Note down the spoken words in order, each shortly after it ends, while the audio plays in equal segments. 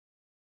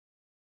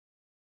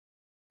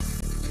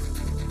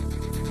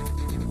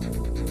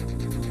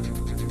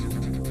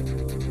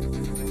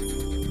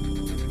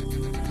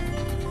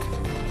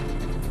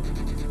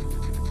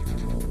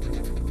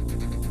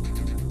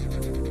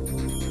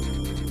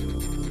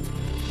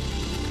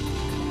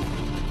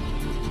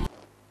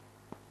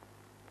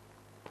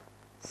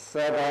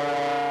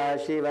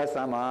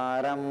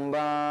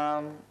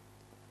सदाशिवसमारम्भां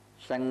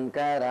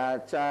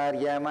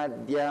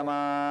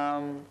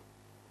शङ्कराचार्यमध्यमाम्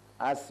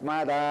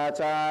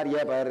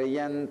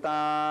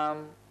अस्मदाचार्यपर्यन्तां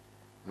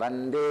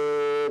वन्दे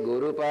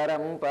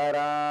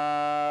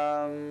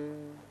गुरुपरम्पराम्.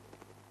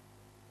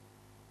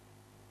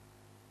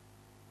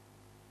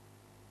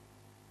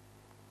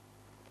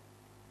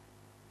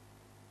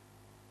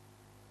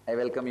 I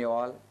welcome you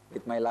all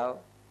with my love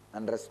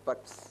and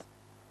respects.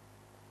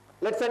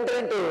 Let's enter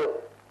into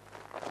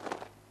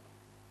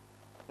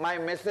my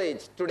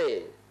message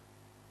today.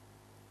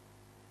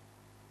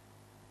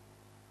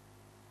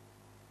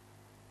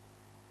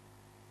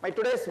 My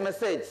today's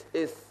message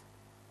is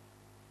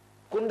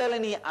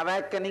Kundalini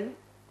awakening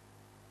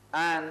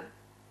and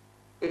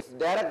its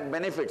direct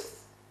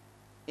benefits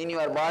in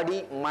your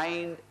body,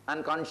 mind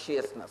and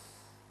consciousness.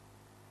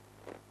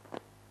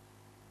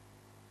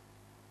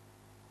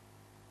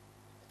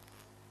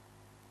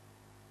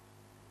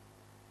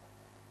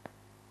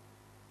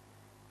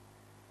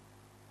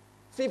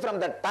 See, from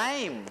the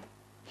time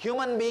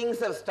human beings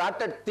have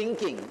started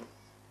thinking,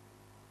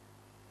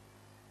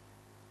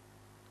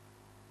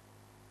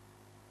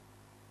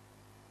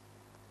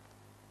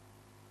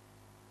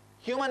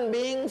 human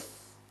beings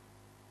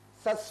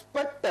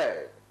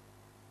suspected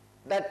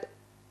that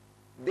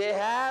they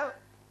have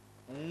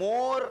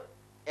more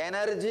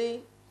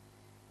energy,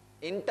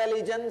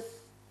 intelligence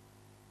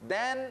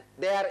than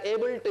they are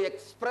able to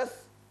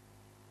express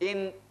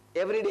in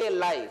everyday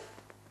life.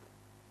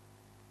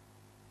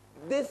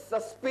 This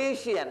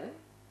suspicion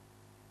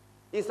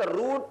is a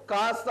root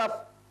cause of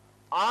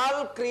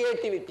all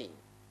creativity.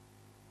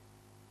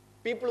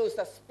 People who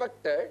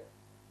suspected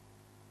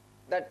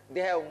that they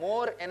have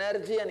more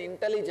energy and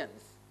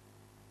intelligence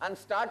and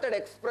started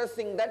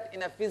expressing that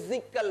in a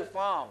physical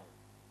form,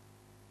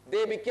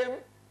 they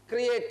became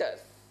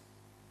creators.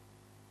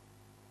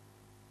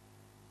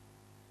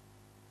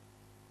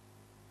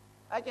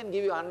 I can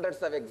give you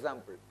hundreds of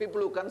examples.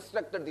 People who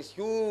constructed these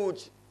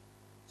huge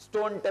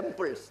stone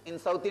temples in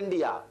South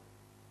India,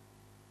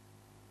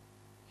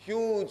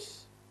 huge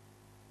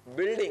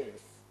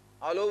buildings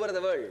all over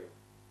the world,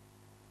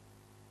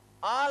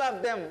 all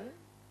of them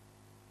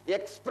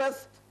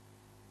expressed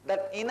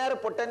that inner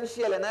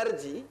potential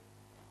energy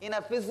in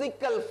a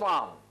physical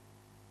form,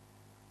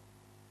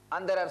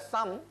 and there are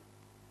some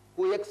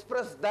who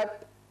express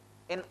that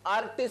in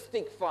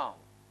artistic form.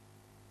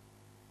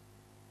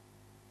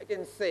 I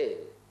can say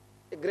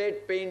a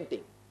great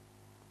painting,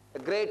 a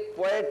great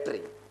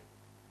poetry.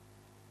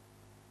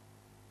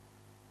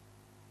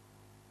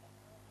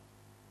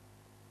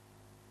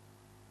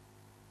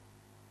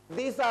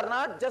 These are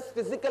not just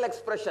physical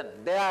expression,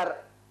 they are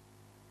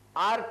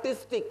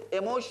artistic,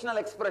 emotional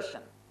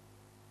expression.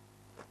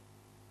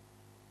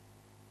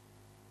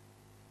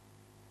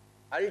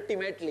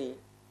 Ultimately,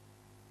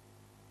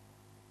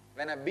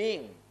 when a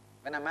being,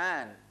 when a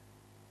man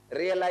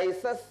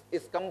realizes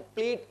his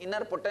complete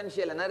inner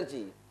potential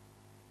energy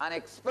and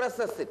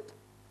expresses it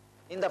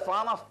in the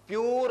form of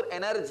pure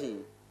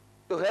energy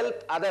to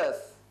help others,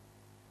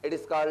 it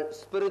is called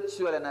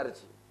spiritual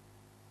energy.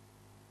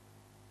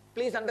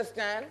 Please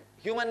understand,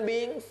 human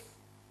beings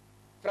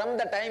from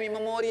the time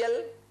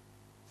immemorial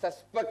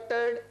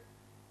suspected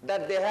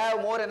that they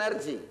have more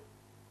energy.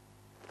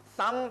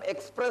 Some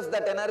express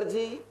that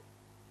energy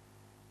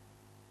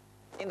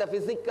in the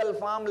physical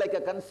form like a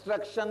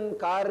construction,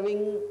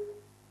 carving,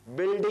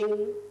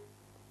 building.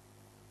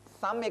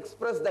 Some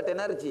express that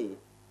energy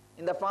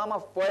in the form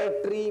of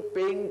poetry,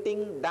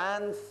 painting,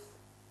 dance,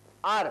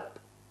 art.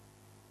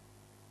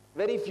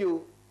 Very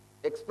few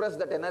express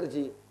that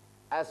energy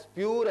as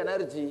pure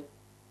energy,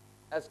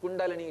 as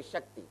Kundalini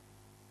Shakti.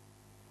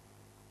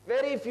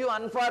 Very few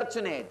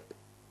unfortunate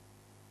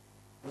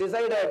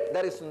decided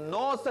there is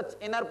no such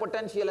inner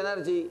potential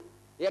energy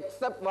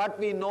except what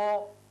we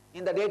know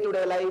in the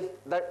day-to-day life,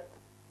 that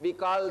we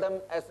call them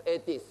as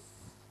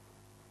atheists.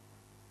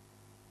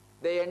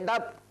 They end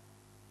up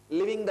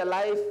living the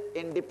life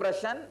in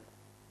depression,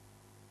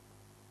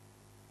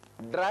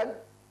 drug,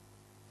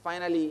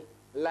 finally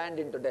land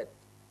into death.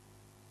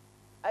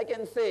 I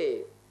can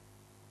say,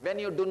 when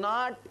you do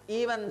not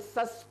even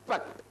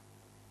suspect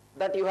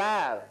that you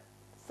have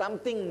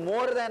something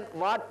more than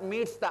what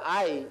meets the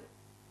eye,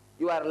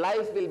 your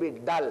life will be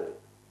dull.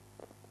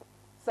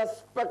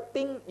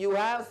 Suspecting you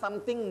have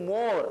something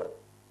more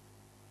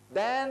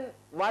than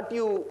what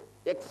you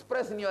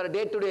express in your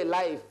day-to-day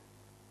life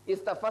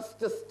is the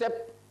first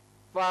step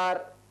for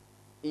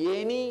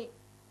any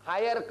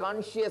higher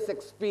conscious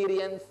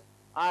experience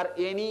or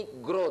any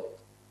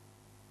growth.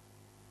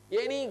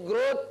 Any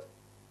growth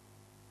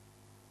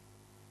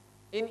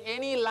in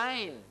any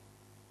line,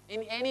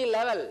 in any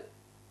level,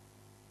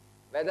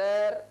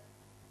 whether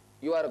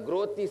your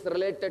growth is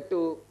related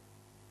to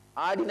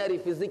ordinary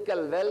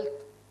physical wealth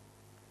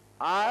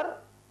or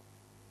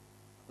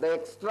the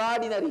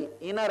extraordinary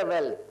inner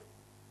wealth,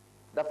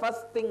 the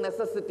first thing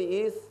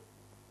necessity is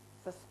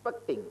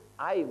suspecting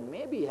I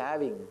may be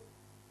having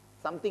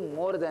something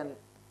more than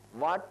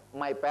what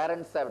my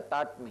parents have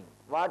taught me,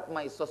 what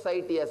my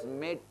society has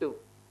made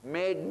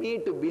me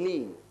to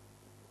believe,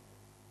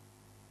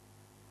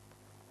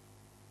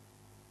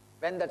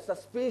 when that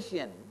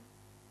suspicion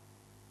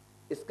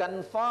is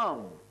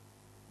confirmed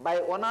by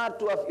one or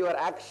two of your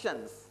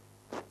actions,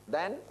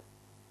 then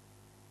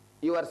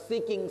your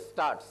seeking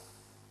starts.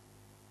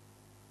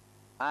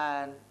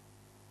 And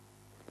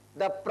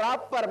the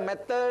proper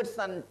methods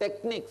and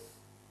techniques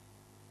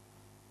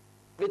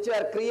which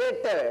were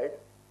created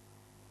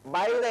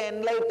by the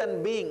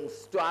enlightened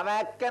beings to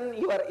awaken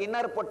your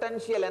inner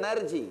potential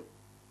energy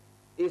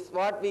is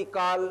what we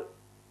call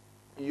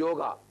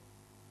yoga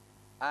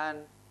and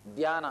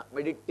dhyana,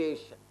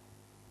 meditation.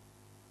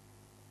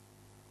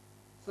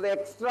 So the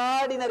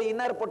extraordinary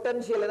inner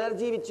potential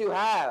energy which you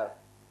have,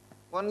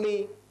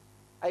 only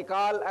I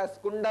call as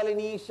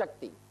Kundalini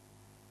Shakti.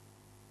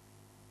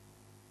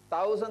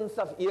 Thousands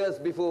of years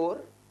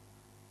before,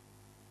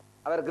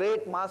 our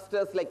great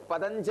masters like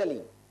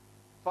Patanjali,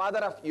 father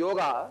of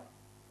yoga,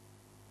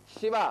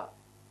 Shiva,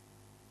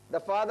 the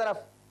father of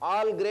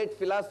all great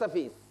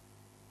philosophies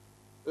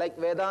like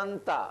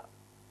Vedanta,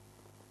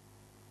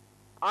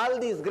 all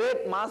these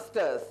great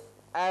masters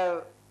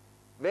have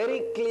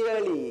very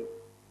clearly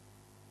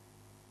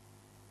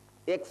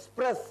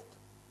expressed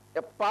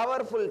a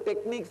powerful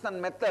techniques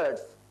and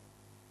methods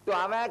to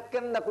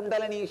awaken the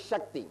Kundalini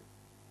Shakti,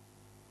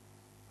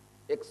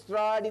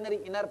 extraordinary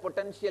inner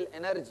potential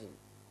energy.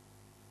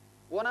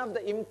 One of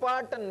the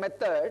important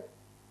methods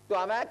to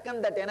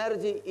awaken that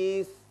energy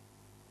is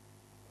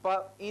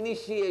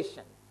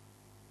initiation,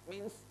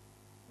 means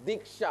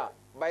diksha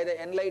by the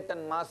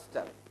enlightened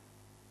master.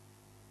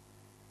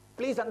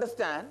 Please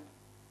understand,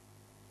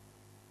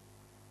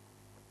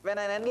 when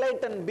an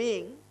enlightened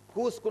being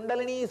whose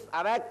Kundalini is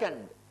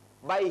awakened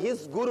by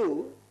his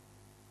guru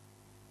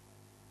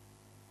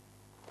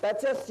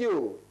touches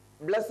you,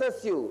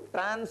 blesses you,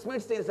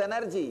 transmits his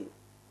energy,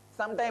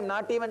 sometimes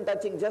not even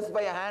touching, just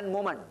by a hand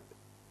movement,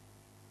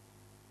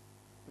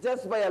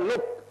 just by a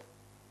look.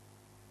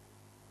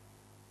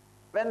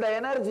 When the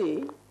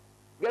energy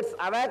gets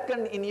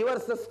awakened in your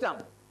system,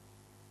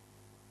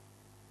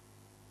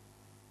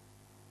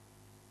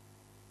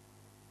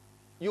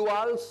 you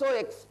also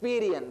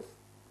experience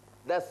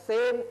the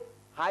same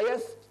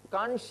highest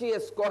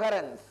conscious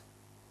coherence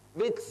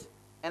which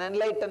an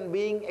enlightened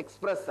being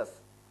expresses.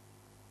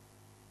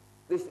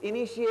 This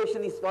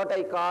initiation is what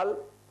I call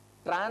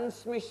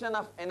transmission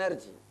of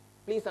energy.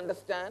 Please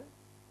understand,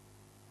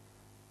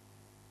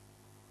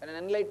 when an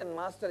enlightened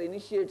master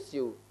initiates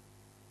you,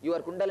 your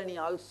Kundalini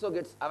also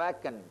gets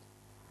awakened.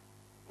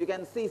 You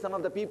can see some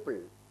of the people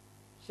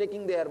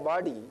shaking their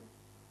body.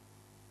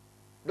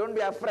 Don't be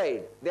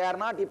afraid. They are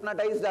not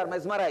hypnotized or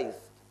mesmerized.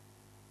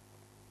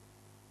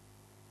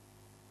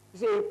 You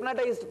see, a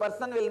hypnotized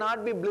person will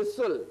not be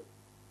blissful.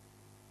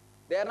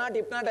 They are not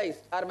hypnotized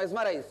or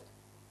mesmerized.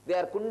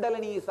 Their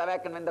Kundalini is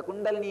awakened. When the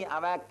Kundalini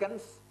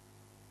awakens,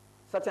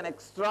 such an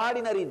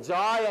extraordinary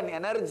joy and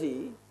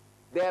energy,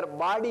 their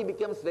body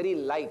becomes very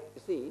light.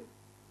 You see,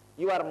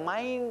 your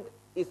mind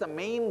is a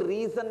main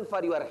reason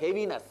for your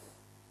heaviness.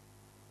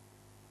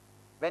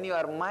 When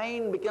your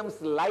mind becomes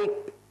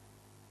light,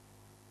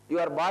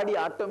 your body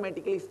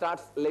automatically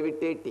starts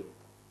levitating.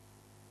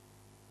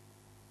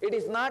 It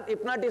is not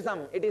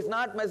hypnotism, it is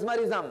not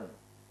mesmerism.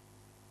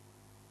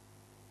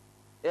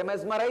 A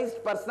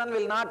mesmerized person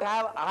will not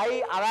have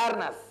high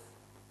awareness.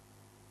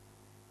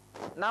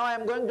 Now I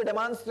am going to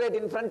demonstrate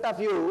in front of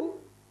you,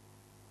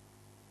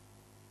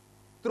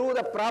 through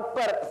the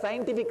proper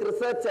scientific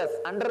researches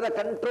under the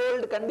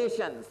controlled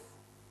conditions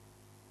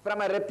from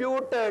a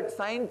reputed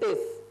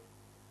scientist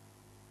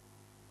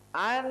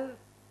and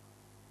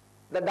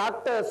the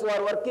doctors who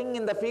are working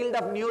in the field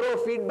of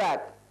neurofeedback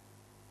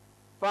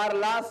for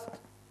last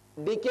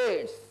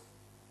decades.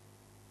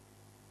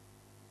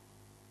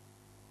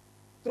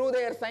 Through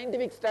their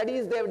scientific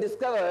studies, they have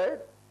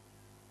discovered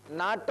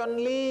not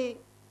only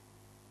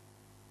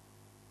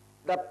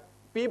the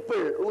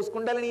people whose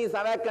Kundalini is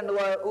awakened,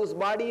 whose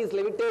body is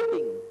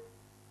levitating,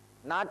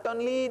 not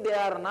only they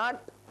are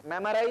not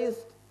mesmerized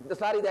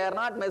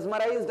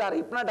or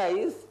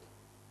hypnotized,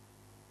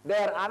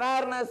 their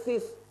awareness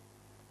is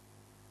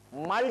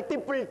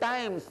multiple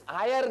times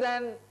higher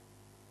than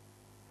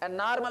a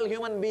normal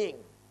human being.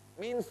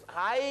 Means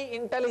high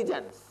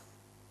intelligence,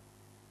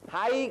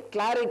 high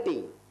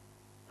clarity,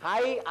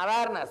 high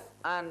awareness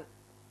and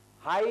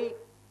high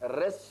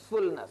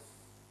restfulness.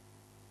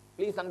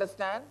 Please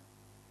understand,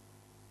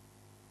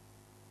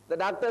 the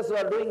doctors who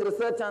are doing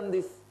research on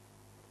this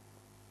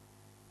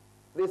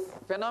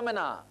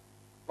phenomena,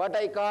 what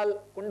I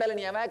call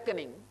Kundalini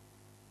awakening,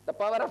 the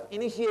power of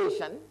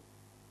initiation,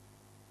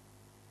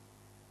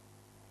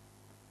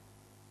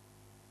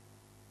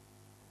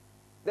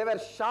 they were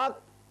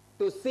shocked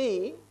to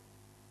see,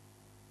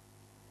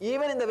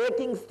 even in the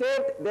waking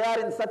state, they are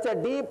in such a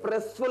deep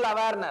restful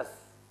awareness.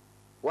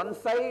 One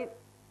side,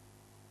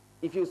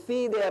 if you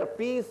see their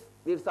peace,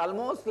 it's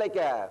almost like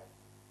a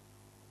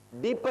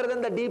deeper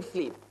than the deep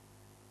sleep.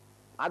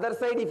 Other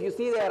side, if you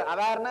see their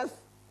awareness,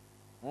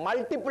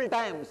 multiple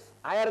times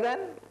higher than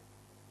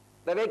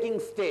the waking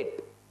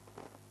state.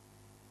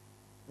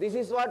 This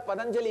is what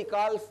Patanjali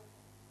calls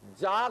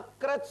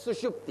Jakrat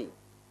Sushupti.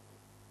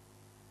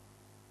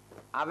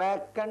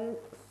 awakened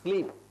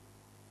sleep.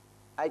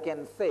 I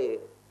can say,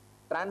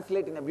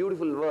 translate in a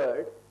beautiful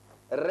word,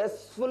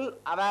 restful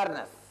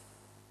awareness.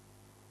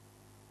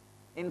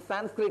 In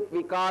Sanskrit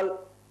we call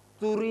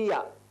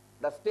turiya.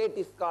 The state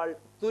is called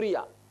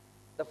turiya,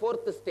 the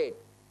fourth state.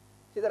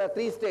 See, there are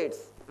three states: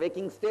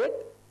 waking state,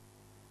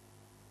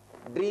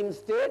 dream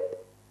state,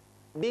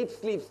 deep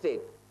sleep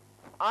state.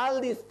 All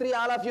these three,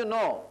 all of you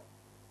know.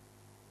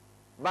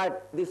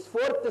 But this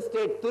fourth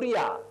state,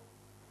 turiya,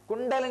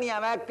 Kundalini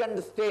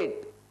awakened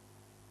state,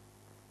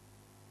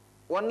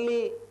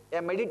 only a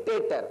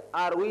meditator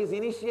or who is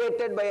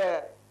initiated by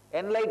an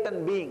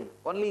enlightened being,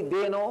 only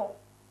they know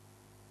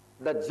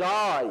the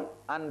joy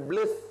and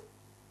bliss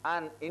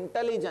and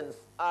intelligence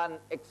and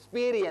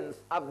experience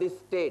of this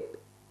state.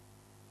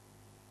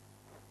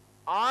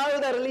 All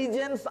the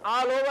religions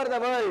all over the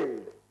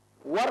world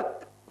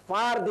work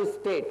for this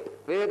state.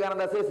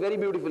 Vivekananda says very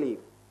beautifully,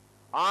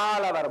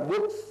 all our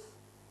books,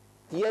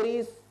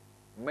 theories,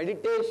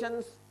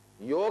 meditations,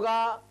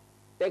 yoga,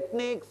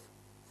 techniques,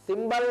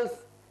 symbols,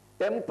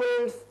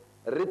 temples,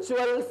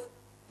 rituals,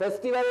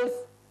 festivals,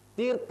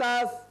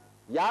 tirthas,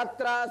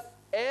 yatras,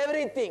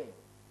 everything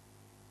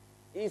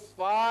is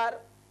for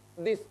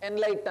this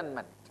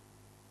enlightenment,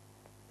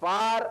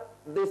 for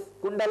this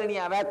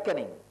Kundalini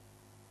awakening.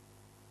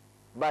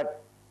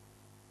 But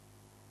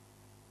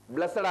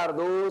blessed are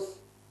those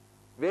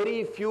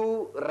very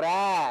few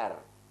rare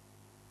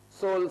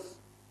souls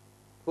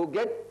who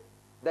get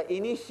the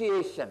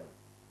initiation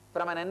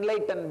from an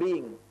enlightened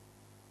being.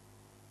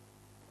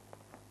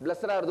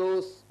 Blessed are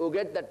those who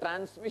get the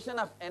transmission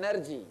of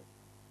energy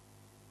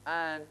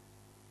and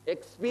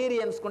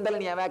experience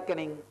Kundalini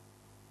awakening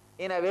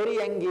in a very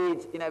young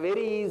age, in a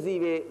very easy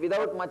way,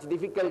 without much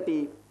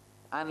difficulty,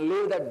 and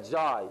live that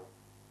joy.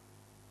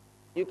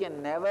 You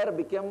can never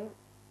become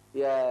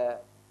a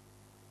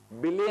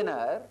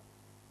billionaire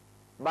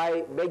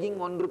by begging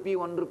 1 rupee,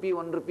 1 rupee,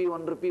 1 rupee,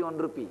 1 rupee, 1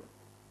 rupee.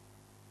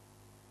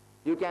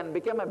 You can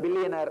become a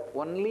billionaire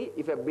only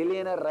if a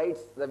billionaire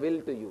writes the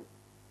will to you.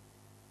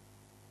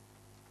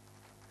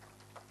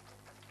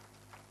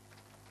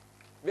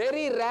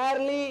 Very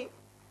rarely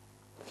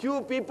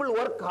few people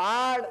work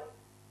hard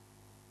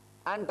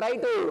and try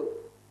to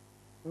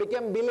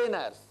become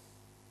billionaires.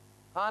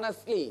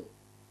 Honestly,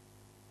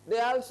 they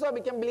also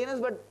become billionaires,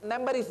 but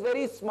number is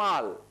very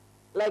small.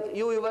 Like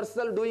you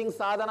yourself doing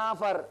sadhana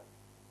for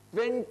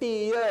 20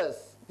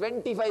 years,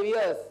 25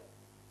 years,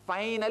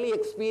 finally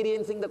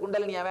experiencing the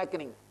Kundalini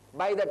awakening.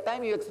 By the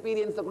time you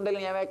experience the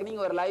Kundalini awakening,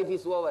 your life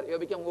is over. You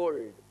become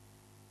old.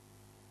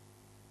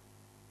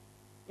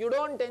 You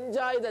don't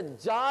enjoy the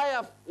joy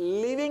of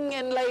living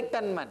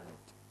enlightenment.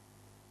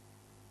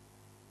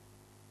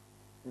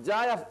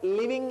 Joy of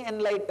living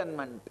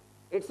enlightenment.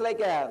 It's like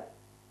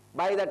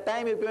by the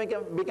time you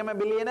become a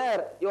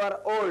billionaire, you are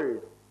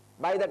old.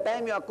 By the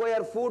time you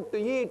acquire food to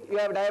eat, you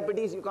have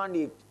diabetes, you can't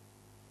eat.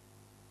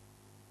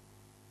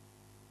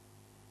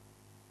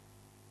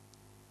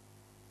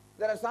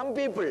 There are some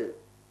people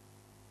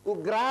who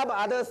grab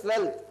others'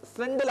 wealth,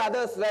 swindle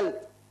others' wealth,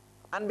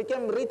 and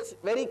become rich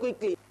very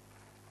quickly.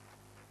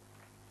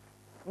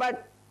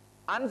 But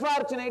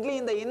unfortunately,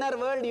 in the inner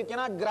world, you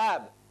cannot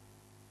grab.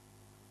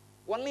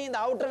 Only in the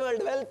outer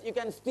world wealth you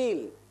can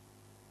steal.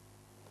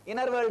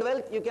 Inner world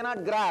wealth you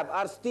cannot grab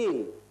or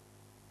steal.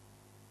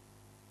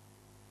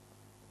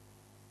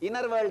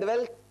 Inner world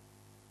wealth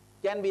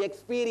can be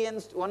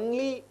experienced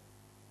only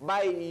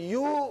by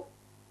you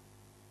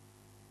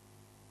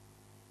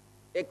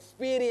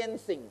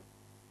experiencing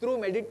through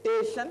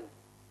meditation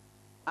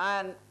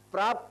and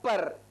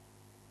proper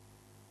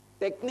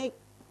technique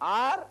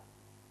or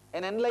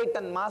an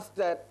enlightened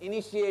master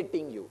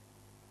initiating you.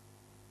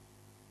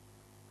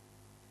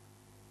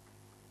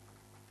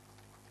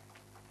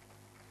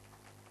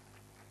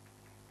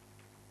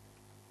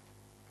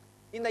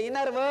 In the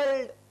inner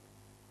world,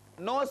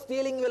 no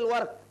stealing will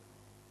work.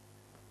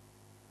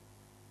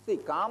 See,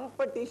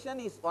 competition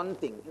is one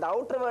thing. In the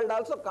outer world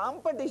also,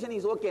 competition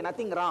is okay,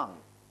 nothing wrong.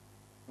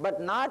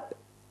 But not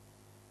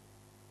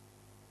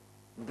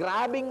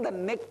grabbing the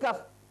neck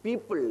of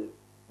people,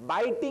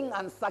 biting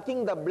and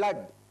sucking the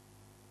blood,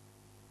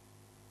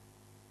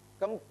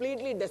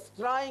 completely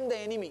destroying the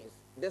enemies,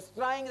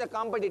 destroying the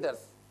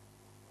competitors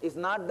is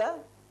not the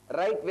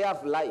right way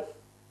of life.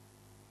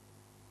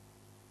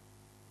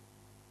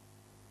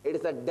 It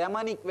is a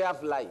demonic way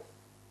of life.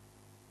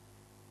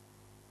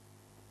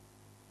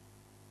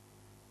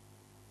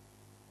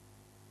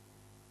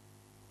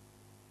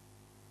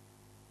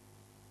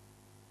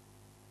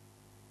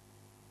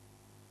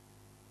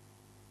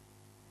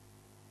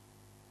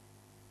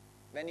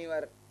 When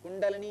your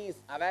Kundalini is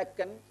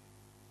awakened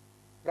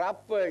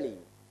properly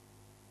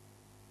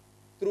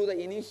through the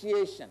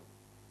initiation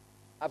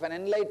of an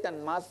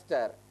enlightened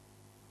master,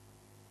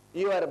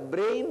 your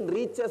brain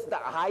reaches the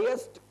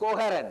highest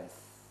coherence,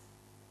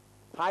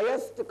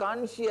 highest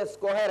conscious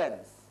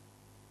coherence,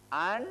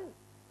 and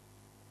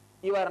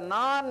your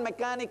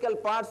non-mechanical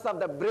parts of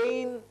the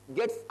brain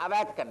gets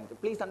awakened.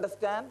 Please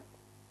understand,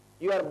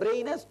 your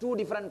brain has two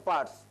different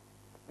parts.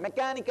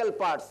 Mechanical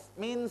parts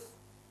means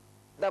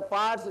the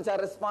parts which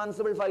are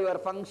responsible for your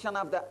function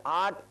of the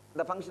heart,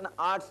 the function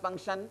heart's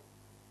function,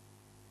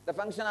 the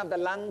function of the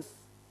lungs,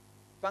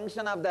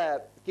 function of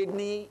the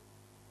kidney,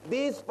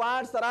 these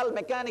parts are all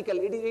mechanical.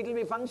 It will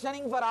be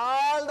functioning for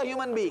all the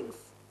human beings.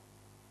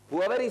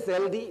 Whoever is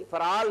healthy, for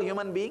all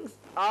human beings,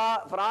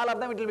 for all of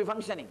them it will be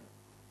functioning.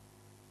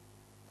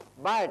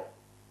 But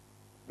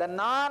the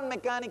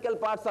non-mechanical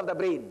parts of the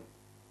brain,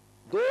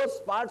 those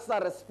parts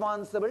are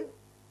responsible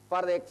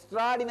for the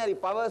extraordinary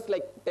powers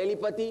like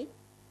telepathy,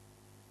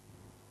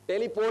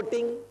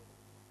 teleporting,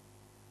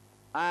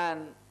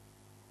 and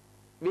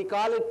we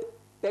call it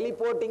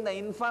teleporting the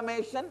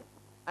information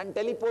and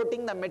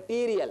teleporting the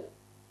material.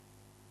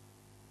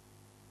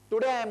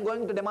 Today I am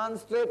going to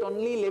demonstrate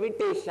only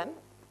levitation,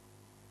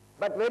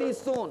 but very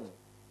soon,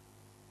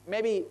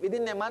 maybe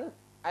within a month,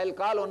 I will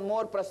call one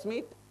more press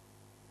meet.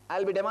 I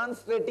will be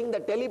demonstrating the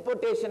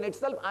teleportation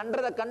itself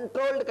under the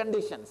controlled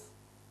conditions.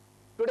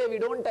 Today we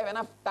don't have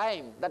enough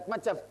time, that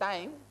much of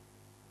time,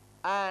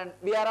 and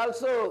we are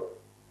also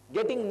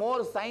getting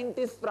more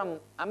scientists from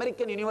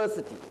American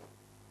University.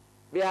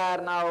 We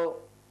are now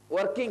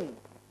working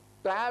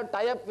to have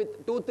tie-up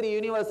with 2-3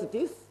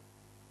 universities.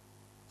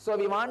 So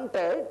we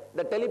wanted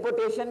the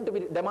teleportation to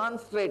be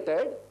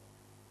demonstrated.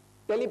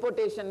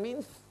 Teleportation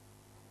means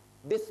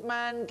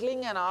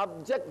dismantling an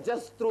object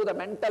just through the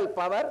mental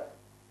power.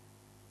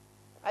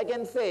 I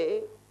can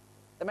say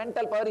the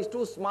mental power is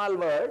too small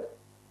word,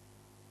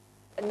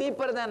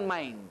 deeper than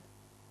mind.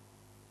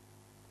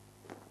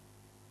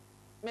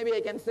 Maybe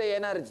I can say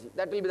energy,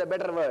 that will be the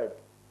better word.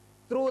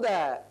 Through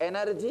the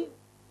energy,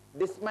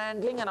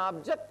 dismantling an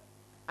object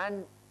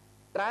and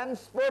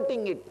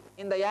transporting it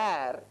in the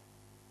air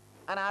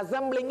and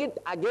assembling it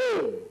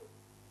again,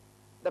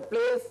 the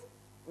place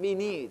we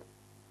need.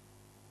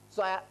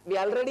 So we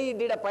already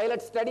did a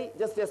pilot study,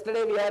 just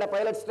yesterday we had a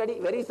pilot study,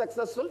 very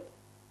successful,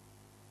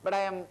 but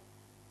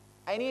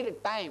I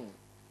need time,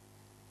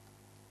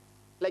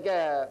 like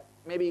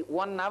maybe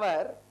 1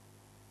 hour.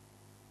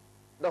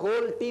 The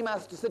whole team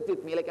has to sit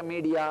with me, like a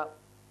media,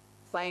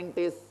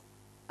 scientist,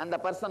 and the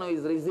person who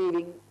is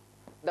receiving,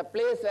 the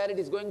place where it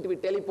is going to be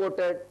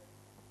teleported,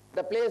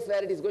 the place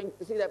where it is going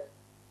to see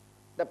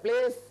the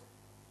place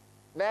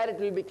where it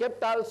will be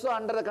kept also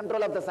under the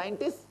control of the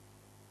scientists,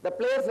 the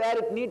place where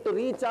it need to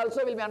reach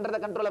also will be under the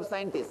control of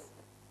scientists.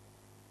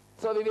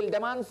 So we will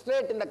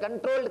demonstrate in the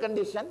controlled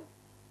condition.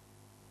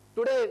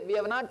 Today we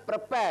have not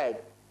prepared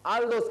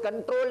all those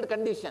controlled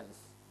conditions.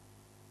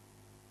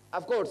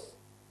 Of course,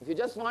 if you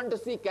just want to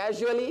see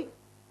casually,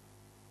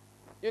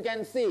 you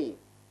can see.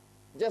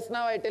 Just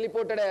now I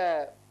teleported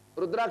a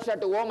Rudraksha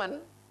to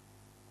woman,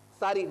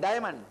 sorry,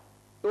 diamond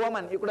to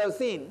woman, you could have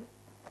seen,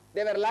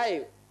 they were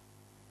live.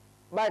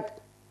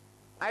 But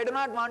I do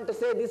not want to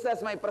say this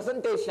as my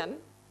presentation.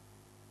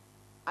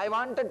 I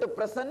wanted to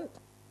present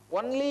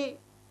only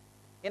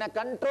in a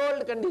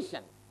controlled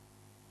condition.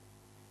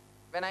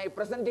 When I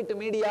present it to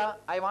media,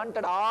 I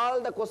wanted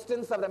all the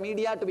questions of the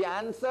media to be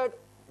answered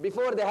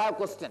before they have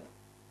question.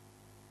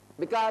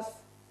 Because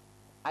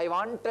I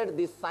wanted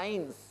the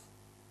science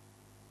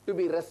to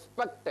be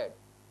respected,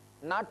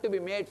 not to be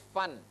made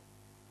fun.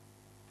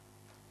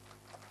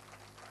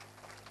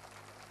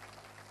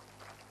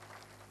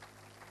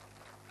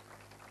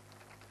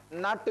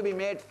 Not to be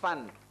made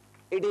fun.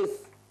 It is,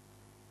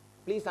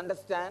 please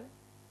understand,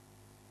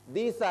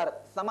 these are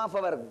some of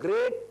our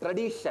great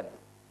tradition.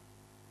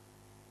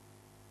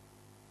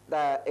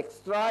 The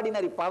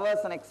extraordinary powers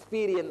and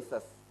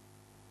experiences.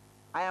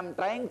 I am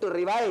trying to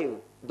revive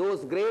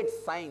those great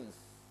science,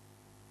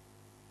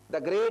 the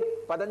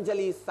great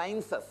Patanjali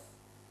sciences,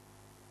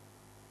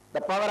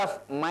 the power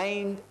of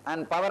mind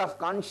and power of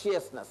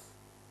consciousness.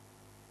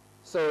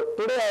 So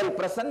today I will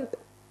present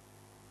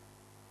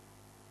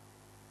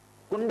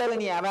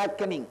Kundalini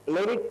awakening,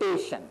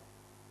 levitation,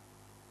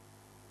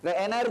 the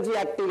energy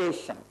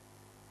activation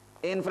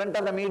in front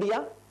of the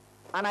media,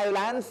 and I will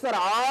answer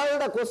all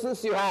the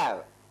questions you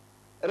have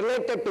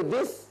related to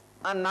this,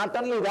 and not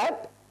only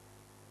that,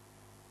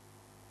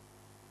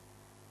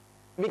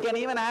 we can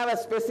even have a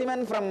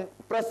specimen from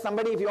press.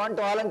 Somebody, if you want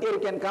to volunteer, you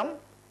can come.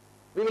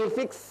 We will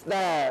fix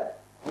the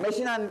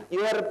machine on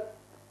your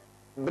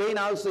brain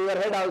also, your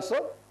head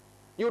also.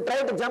 You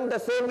try to jump the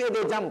same way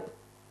they jump,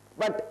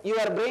 but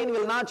your brain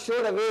will not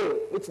show the way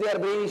which their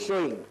brain is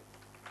showing.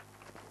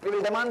 We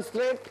will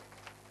demonstrate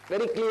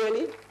very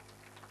clearly.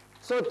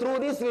 So through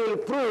this we will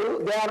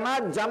prove they are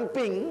not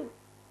jumping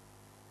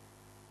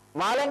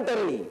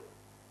voluntarily.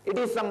 It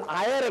is some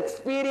higher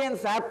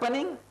experience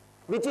happening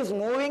which is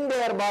moving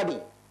their body.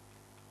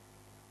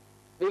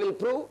 We will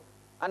prove.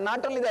 And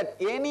not only that,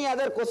 any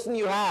other question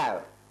you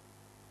have,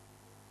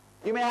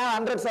 you may have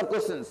hundreds of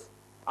questions.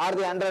 Are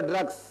they under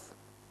drugs?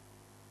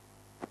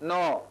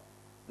 No.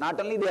 Not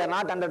only they are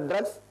not under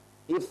drugs,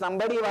 if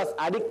somebody was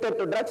addicted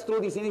to drugs,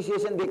 through this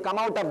initiation they come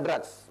out of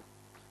drugs.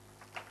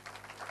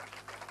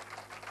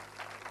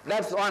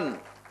 That's one.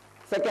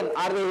 Second,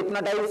 are they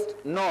hypnotized?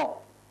 No.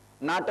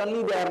 Not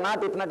only they are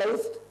not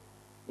hypnotized,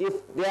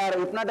 if they are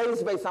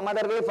hypnotized by some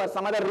other way for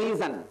some other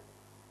reason,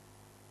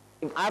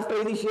 if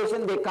after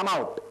initiation they come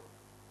out.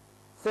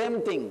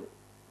 Same thing,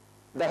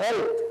 the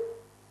health.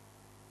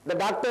 The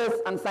doctors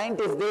and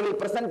scientists, they will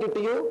present it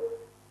to you.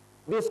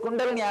 This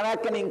Kundalini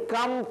awakening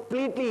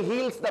completely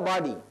heals the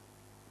body,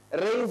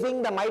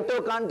 raising the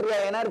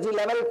mitochondria energy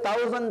level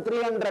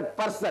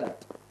 1300%.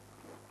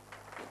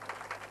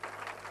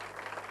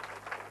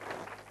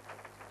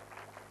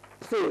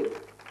 See,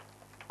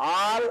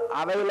 all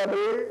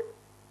available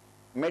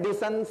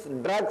medicines,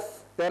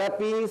 drugs,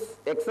 therapies,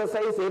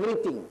 exercise,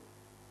 everything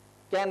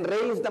can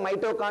raise the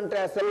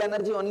mitochondria cell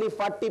energy only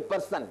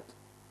 40%,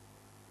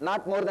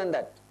 not more than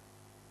that.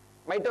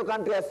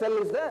 Mitochondria cell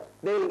is the,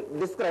 they will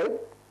describe,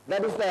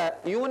 that is the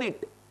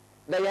unit,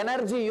 the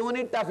energy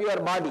unit of your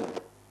body.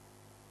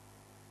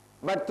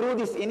 But through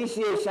this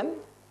initiation,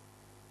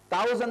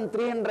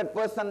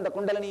 1300% the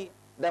Kundalini,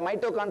 the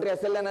mitochondria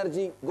cell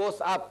energy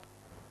goes up.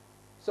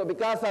 So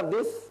because of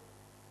this,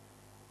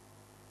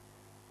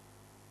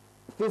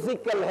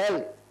 physical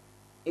health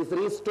is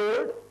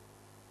restored,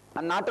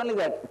 and not only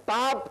that,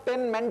 top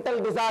 10 mental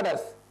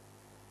disorders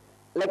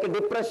like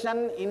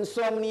depression,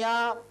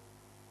 insomnia,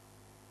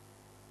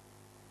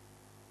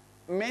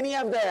 many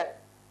of the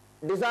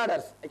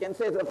disorders, I can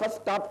say the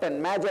first top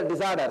 10 major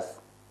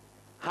disorders,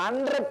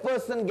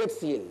 100%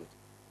 gets healed.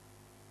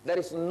 There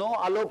is no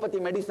allopathy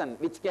medicine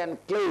which can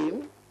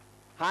claim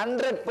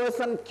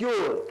 100%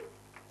 cure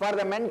for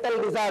the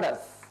mental disorders.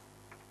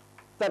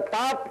 The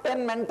top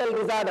 10 mental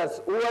disorders,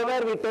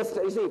 whoever we test,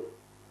 you see,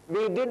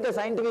 we did the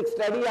scientific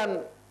study on,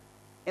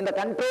 in the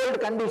controlled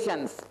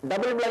conditions,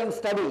 double-blind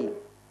study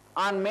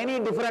on many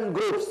different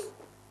groups.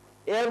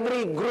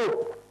 Every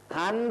group,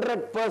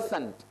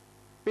 100%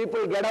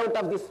 people get out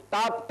of this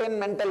top 10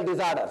 mental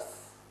disorders.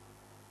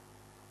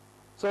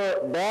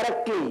 So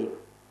directly,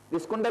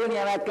 this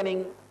Kundalini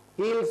awakening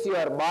heals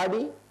your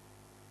body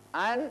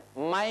and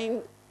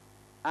mind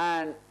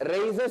and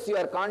raises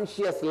your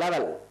conscious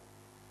level.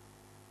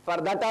 For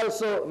that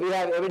also we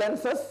have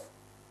evidences.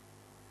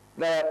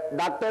 The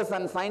doctors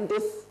and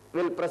scientists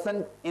will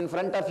present in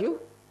front of you.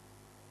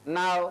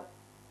 Now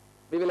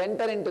we will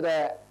enter into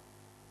the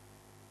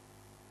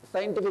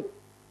scientific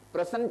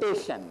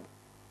presentation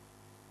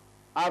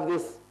of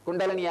this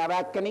Kundalini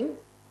awakening,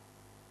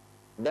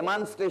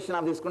 demonstration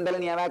of this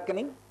Kundalini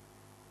awakening.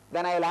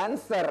 Then I will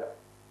answer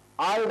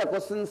all the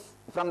questions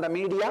from the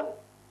media.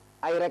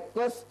 I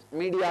request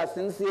media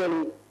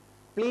sincerely,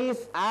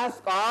 please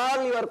ask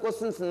all your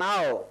questions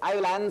now. I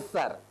will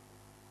answer.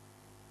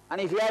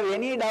 And if you have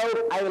any doubt,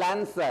 I will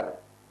answer.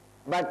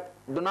 But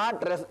do not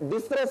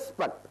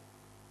disrespect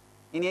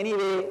in any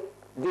way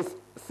this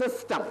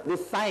system,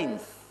 this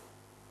science.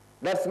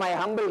 That's my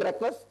humble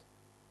request.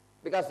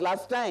 Because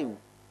last time,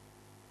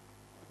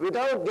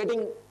 without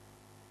getting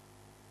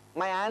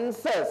my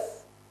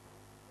answers,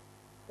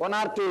 one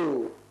or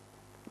two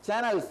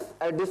channels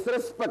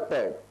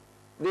disrespected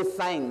this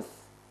science,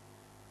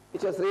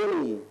 which was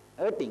really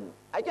hurting.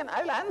 I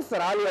will answer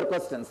all your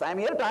questions. I am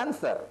here to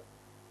answer.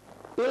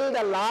 Till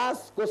the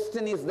last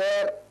question is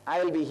there,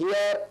 I will be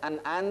here and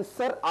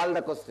answer all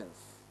the questions.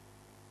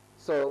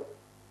 So,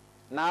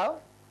 now,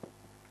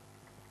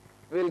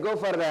 we will go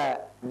for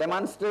the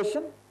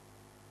demonstration.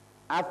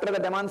 After the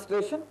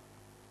demonstration,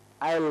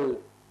 I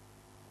will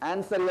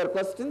answer your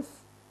questions.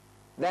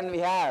 Then we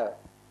have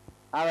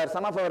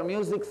some of our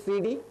music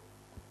CD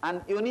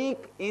and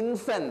unique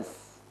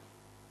incense,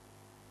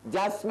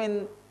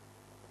 jasmine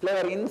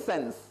flavor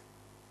incense,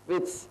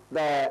 which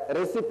the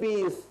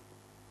recipe is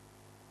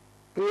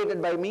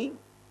created by me.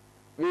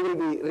 We will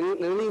be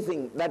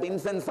releasing that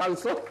incense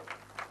also.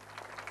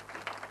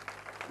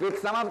 With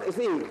some of, you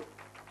see,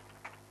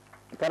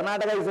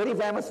 Karnataka is very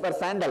famous for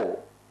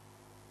sandal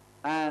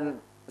and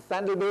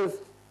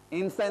sandal-based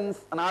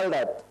incense and all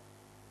that.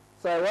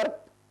 So I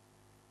worked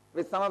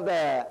with some of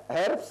the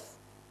herbs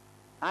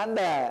and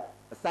the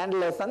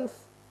sandal essence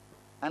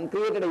and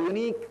created a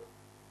unique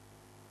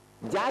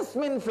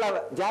jasmine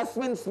flower,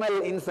 jasmine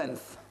smell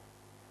incense.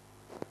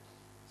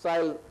 So I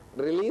will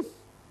release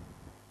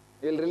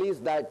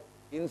that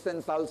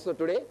incense also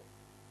today,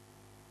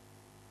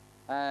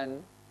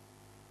 and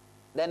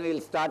then we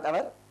will start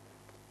our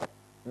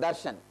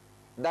darshan.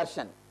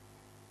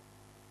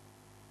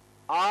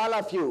 All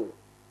of you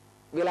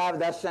will have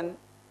darshan,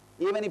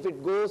 even if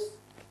it goes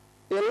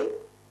till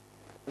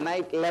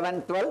night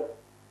 11, 12,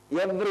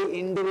 every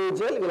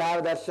individual will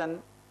have darshan.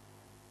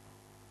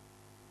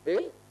 We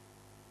will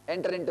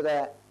enter into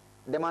the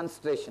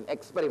demonstration,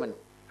 experiment.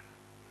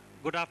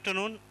 Good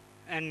afternoon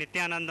and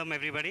Nithyanandam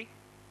everybody.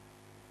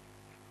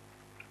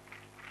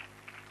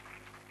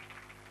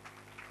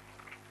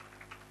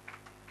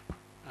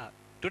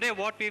 Today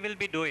what we will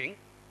be doing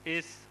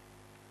is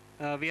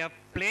we have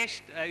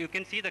placed, you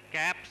can see the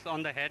caps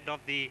on the head of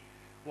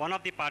one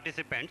of the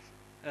participants.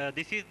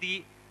 This is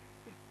the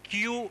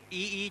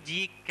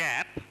QEEG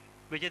cap,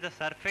 which is a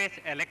surface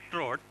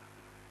electrode,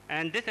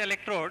 and this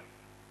electrode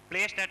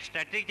placed at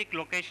strategic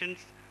locations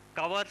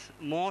covers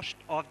most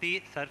of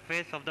the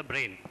surface of the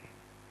brain.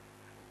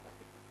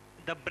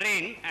 The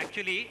brain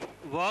actually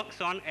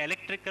works on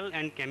electrical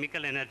and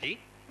chemical energy,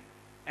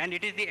 and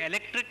it is the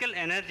electrical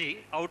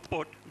energy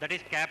output that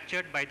is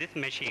captured by this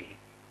machine.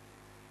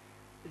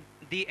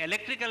 the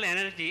electrical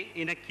energy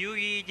in a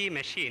QEEG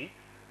machine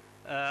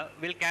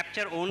will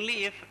capture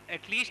only if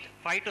at least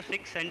 5 to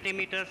 6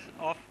 centimeters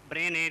of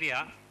brain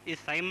area is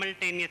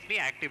simultaneously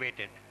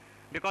activated,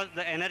 because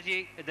the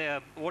energy,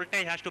 the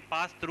voltage has to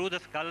pass through the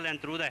skull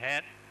and through the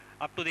hair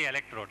up to the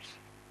electrodes.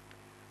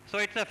 So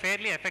it's a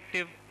fairly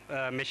effective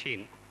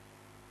machine.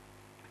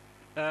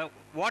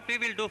 What we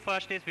will do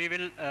first is we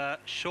will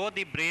show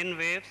the brain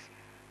waves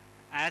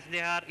as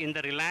they are in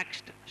the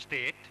relaxed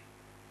state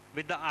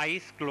with the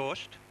eyes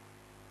closed,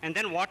 and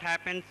then what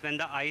happens when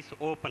the eyes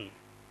open.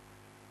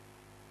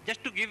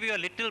 Just to give you a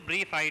little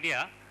brief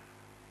idea,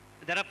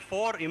 there are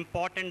 4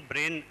 important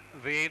brain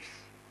waves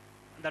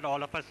that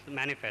all of us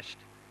manifest.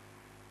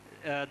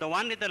 The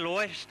one with the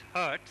lowest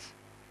hertz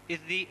is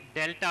the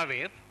delta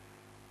wave,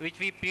 which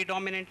we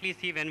predominantly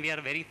see when we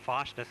are very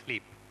fast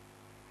asleep.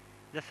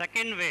 The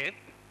second wave,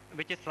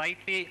 which is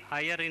slightly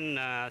higher in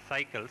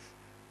cycles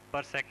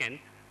per second,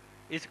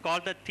 is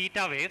called the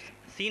theta waves,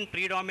 seen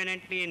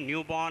predominantly in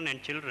newborn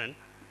and children,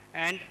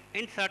 and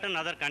in certain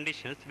other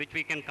conditions, which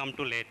we can come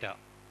to later.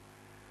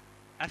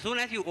 As soon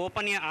as you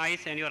open your eyes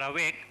and you're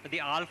awake, the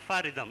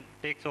alpha rhythm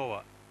takes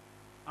over.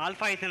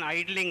 Alpha is an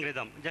idling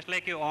rhythm, just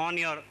like you on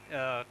your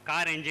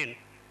car engine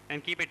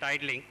and keep it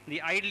idling.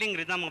 The idling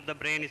rhythm of the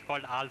brain is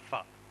called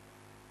alpha.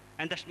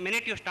 And the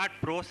minute you start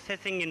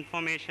processing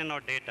information or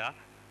data,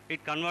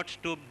 it converts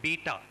to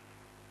beta.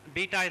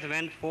 Beta is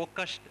when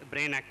focused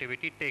brain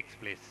activity takes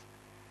place.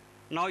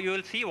 Now you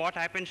will see what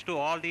happens to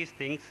all these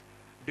things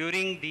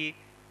during the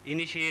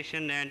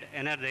initiation and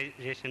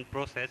energization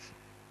process,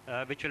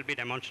 which will be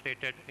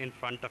demonstrated in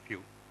front of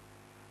you.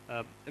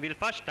 We'll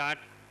first start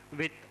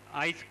with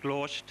eyes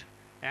closed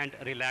and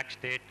relaxed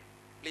state.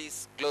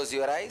 Please close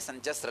your eyes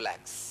and just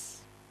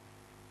relax.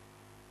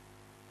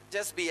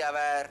 Just be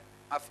aware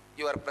of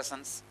your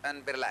presence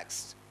and be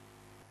relaxed.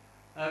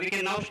 We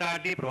can now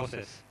start the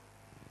process.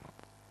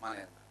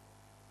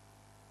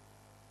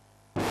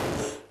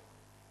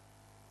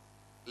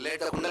 Let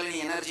the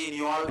Kundalini energy in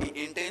you all be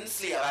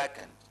intensely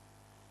awakened.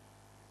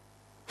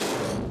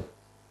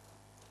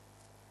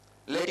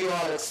 Let you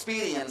all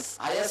experience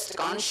highest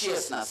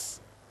consciousness,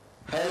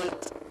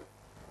 health,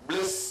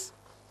 bliss.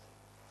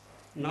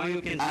 Now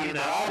you can see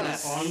that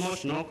there's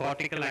almost no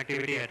cortical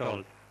activity at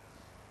all.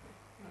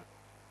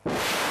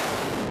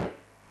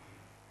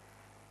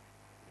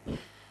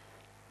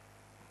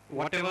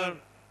 Whatever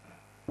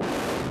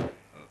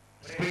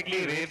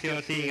squiggly waves you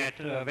are seeing at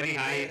a very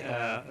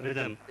high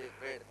rhythm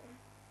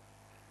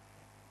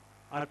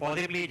are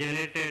possibly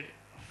generated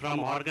from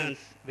organs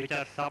which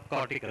are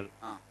subcortical.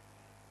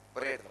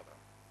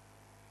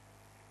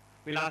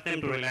 We'll ask them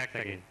to relax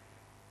again.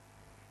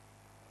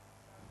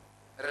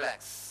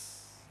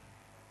 Relax.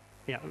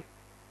 Yeah,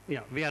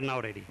 we are now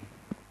ready.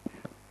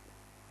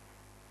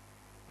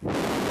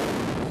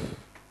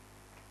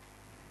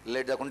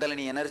 Let the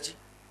Kundalini energy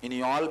in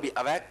you all be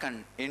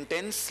awakened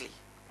intensely.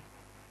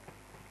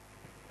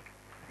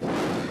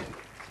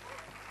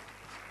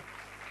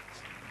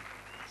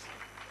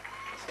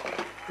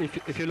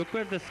 If you look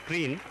at the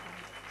screen,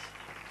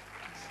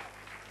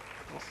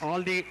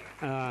 all the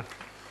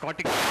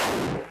cortical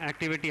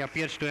activity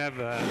appears to have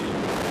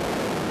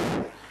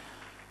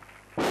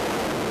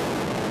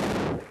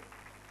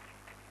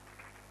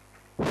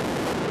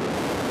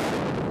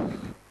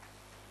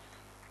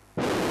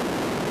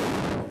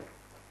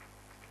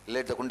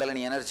let the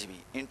Kundalini energy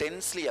be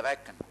intensely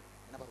awakened.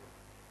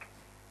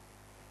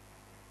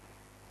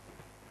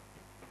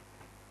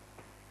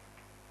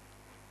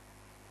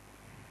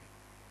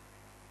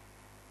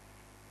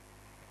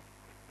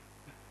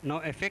 now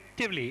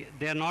effectively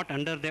they are not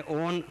under their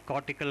own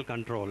cortical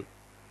control.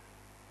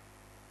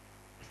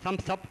 Some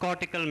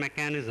subcortical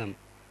mechanism,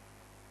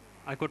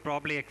 I could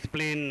probably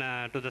explain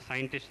to the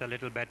scientists a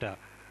little better,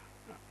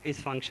 is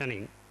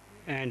functioning,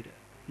 and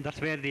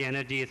that's where the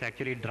energy is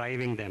actually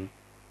driving them.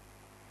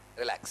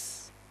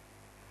 Relax.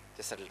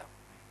 Just settle down.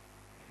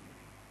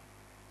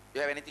 Do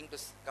you have anything to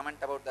comment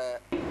about the...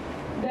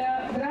 The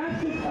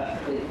graph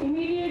should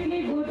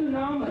immediately go to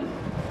normal,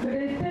 but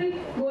it is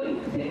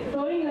still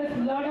showing us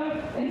a lot of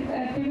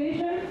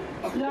activation,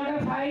 a lot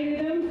of high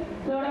rhythm,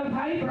 a lot of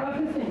high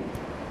processing.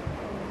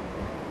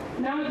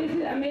 Now this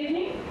is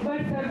amazing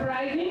but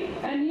surprising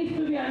and needs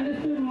to be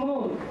understood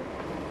more.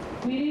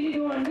 We really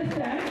don't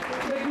understand,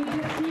 but we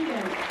just see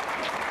them.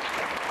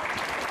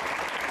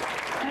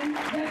 And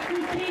just to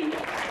see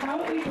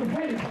how it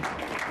helps.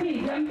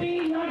 See,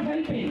 jumping is not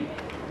helping.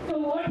 So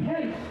what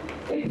helps?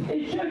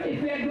 It should,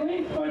 if we are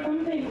going for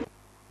something.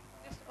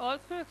 This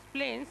also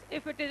explains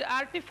if it is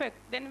artifact,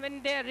 then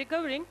when they are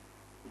recovering,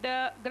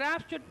 the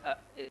graph should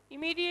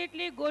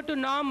immediately go to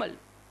normal.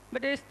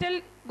 But it is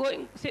still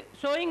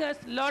showing us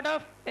a lot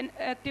of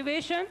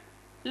activation,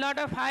 lot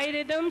of high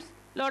rhythms,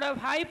 lot of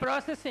high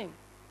processing.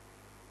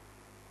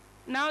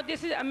 Now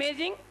this is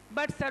amazing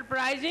but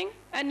surprising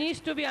and needs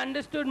to be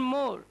understood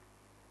more.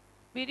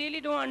 We really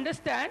don't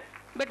understand,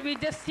 but we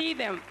just see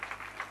them.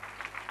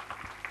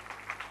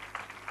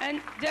 And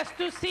just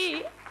to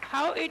see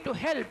how it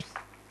helps.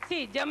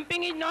 See,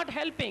 jumping is not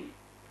helping.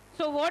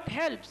 So what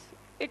helps?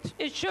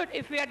 it should,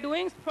 if we are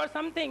doing for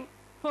something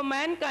for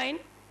mankind,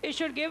 it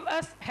should give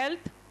us health,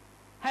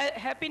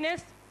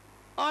 happiness,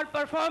 or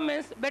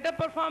performance, better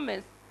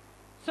performance.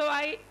 So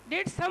I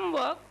did some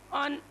work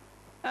on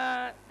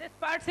this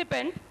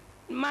participant,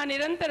 Ma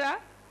Nirantara,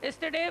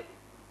 yesterday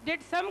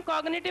did some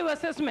cognitive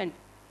assessment.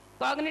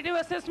 Cognitive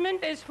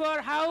assessment is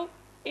for how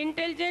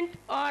intelligent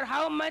or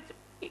how much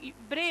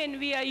brain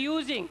we are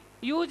using,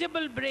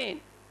 usable brain.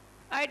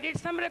 I did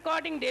some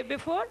recording day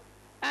before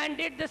and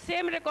did the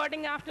same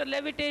recording after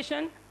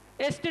levitation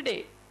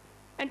yesterday.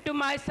 And to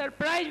my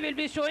surprise, we'll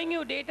be showing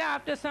you data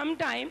after some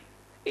time.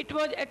 It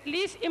was at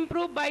least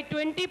improved by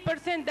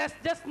 20%. That's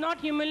just not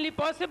humanly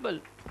possible.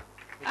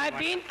 I've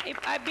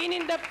been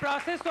in the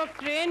process of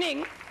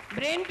training,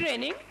 brain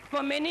training.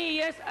 For many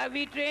years,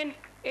 we train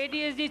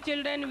ADHD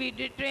children, we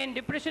train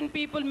depression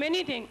people,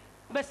 many things.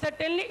 But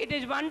certainly it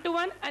is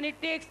one-to-one, and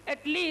it takes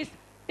at least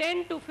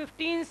 10 to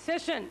 15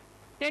 sessions.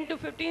 10 to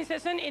 15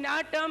 sessions in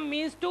our term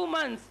means 2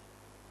 months.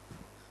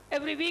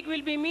 Every week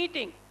we'll be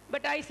meeting.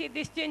 But I see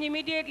this change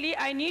immediately.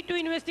 I need to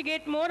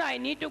investigate more. I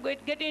need to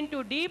get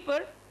into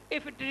deeper.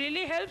 If it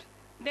really helps,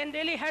 then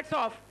really hats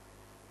off.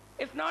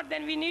 If not,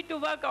 then we need to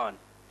work on.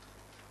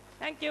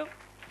 Thank you.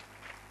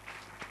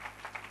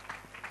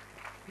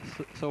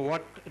 So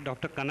what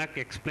Dr. Kanak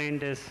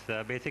explained is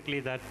basically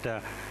that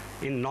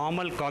in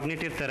normal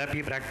cognitive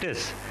therapy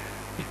practice,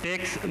 it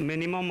takes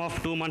minimum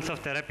of 2 months of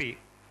therapy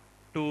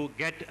to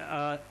get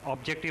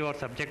objective or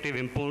subjective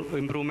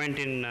improvement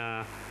in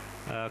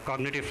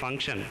cognitive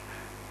function,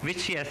 which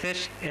she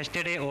assessed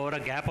yesterday over a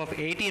gap of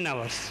 18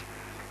 hours.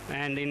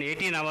 And in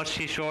 18 hours,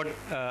 she showed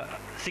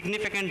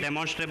significant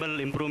demonstrable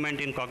improvement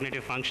in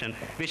cognitive function,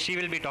 which she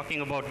will be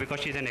talking about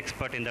because she's an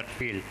expert in that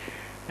field.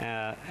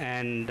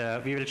 And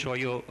we will show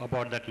you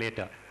about that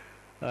later.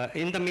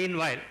 In the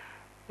meanwhile,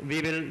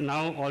 we will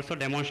now also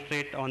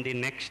demonstrate on the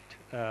next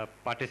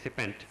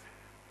participant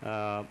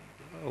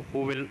who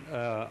will,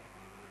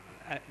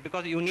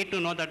 because you need to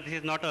know that this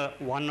is not a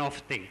one-off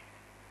thing.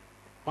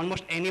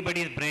 Almost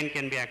anybody's brain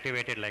can be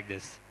activated like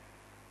this.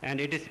 And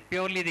it is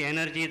purely the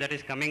energy that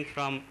is coming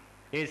from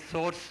a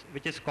source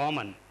which is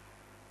common.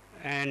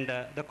 And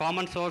the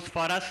common source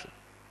for us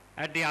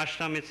at the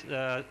ashram is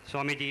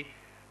Swamiji,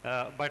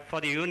 but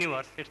for the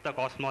universe, it's the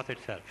cosmos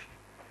itself.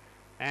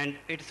 And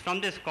it's from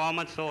this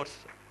common source,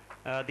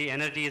 the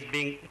energy is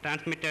being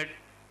transmitted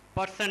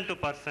person to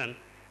person,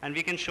 and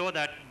we can show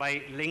that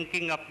by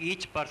linking up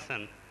each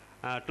person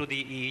to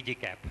the EEG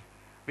cap.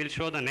 We'll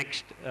show the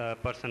next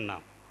person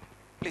now.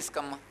 Please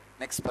come,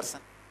 next person.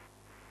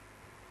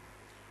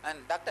 And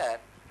doctor,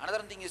 another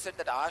thing you said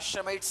that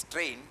ashramites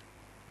trained,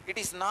 it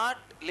is not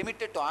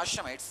limited to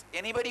ashramites.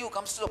 Anybody who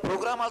comes to the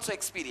program also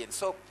experience.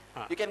 So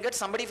you can get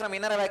somebody from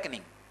Inner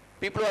Awakening.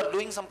 People are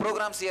doing some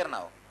programs here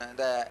now.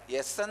 The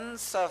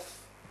essence of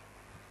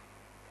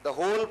the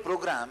whole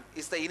program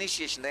is the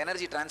initiation, the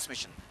energy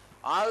transmission.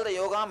 All the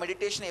yoga,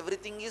 meditation,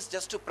 everything is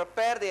just to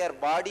prepare their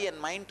body and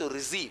mind to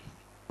receive.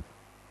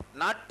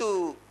 Not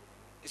to,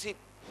 you see,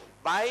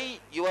 by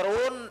your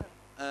own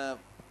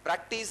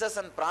practices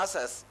and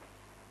process,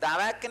 the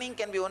awakening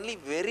can be only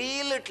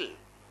very little.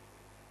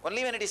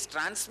 Only when it is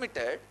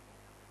transmitted,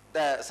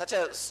 such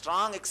a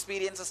strong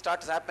experience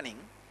starts happening.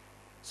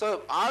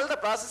 So all the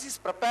process is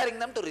preparing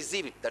them to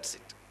receive it, that's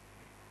it.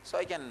 So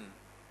I can,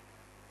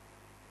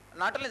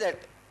 not only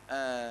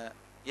that,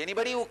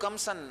 anybody who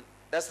comes and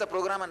does the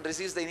program and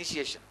receives the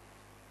initiation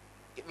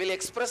will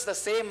express the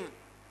same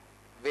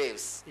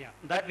waves. Yeah,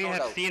 that we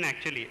have seen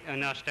actually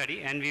in our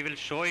study, and we will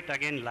show it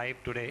again live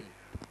today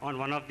on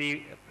one of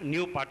the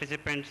new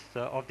participants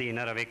of the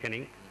Inner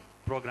Awakening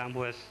program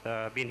who has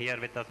been here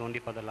with us only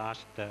for the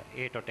last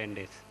 8 or 10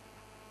 days.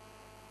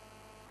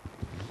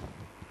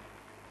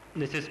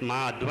 This is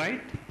Ma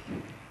Advait.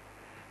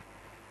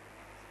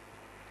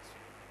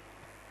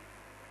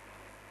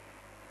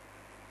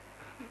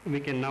 We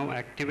can now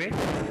activate.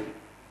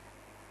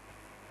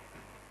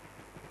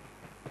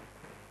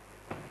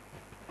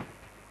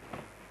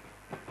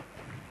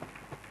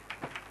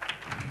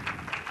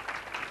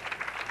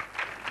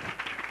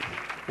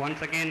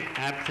 Once again,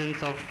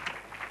 absence of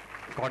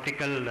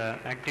cortical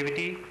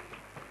activity.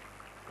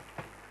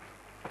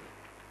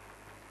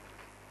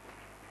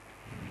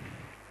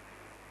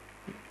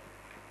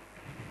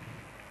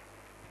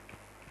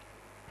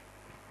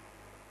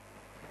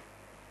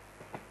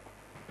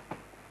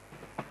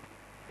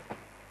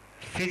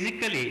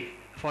 Physically,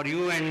 for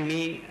you and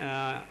me,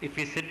 if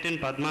we sit in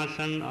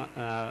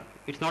Padmasana,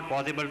 it's not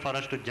possible for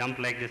us to jump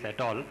like this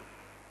at all.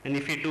 And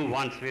if we do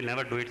once, we'll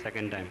never do it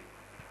second time.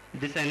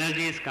 This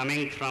energy is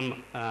coming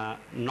from,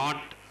 not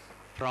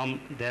from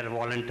their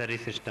voluntary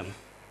system.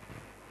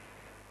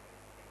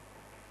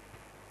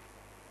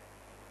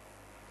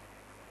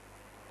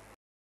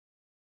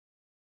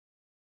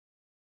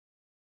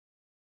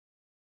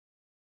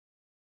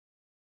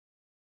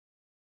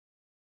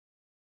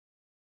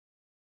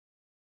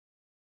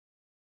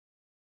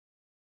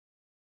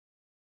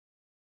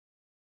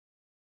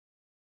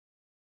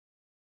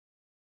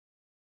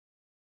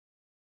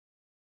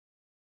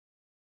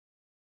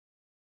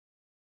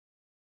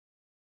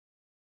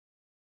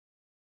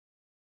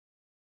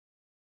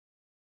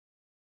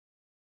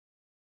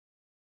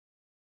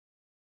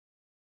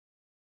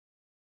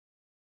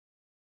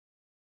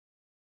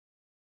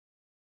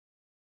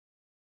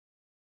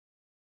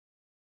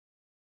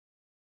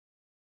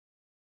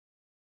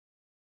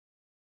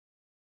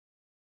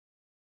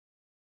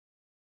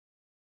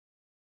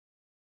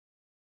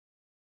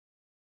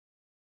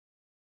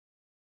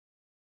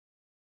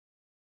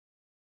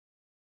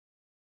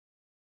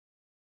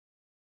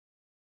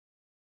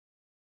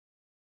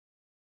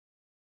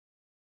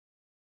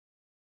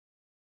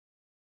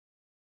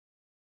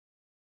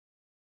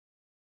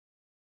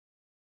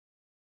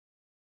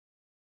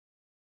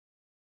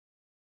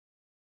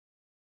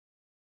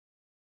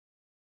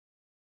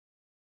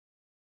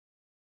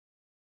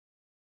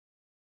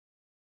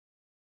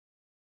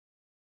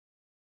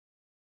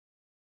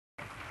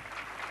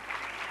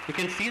 You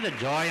can see the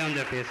joy on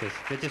their faces,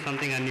 which is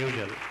something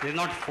unusual. They're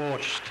not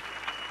forced.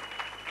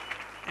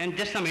 And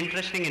just some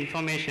interesting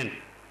information.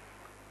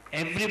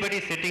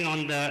 Everybody sitting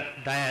on the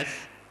dais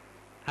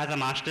has a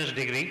master's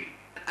degree.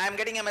 I am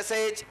getting a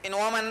message. In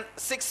woman,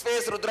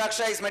 6-phase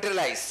Rudraksha is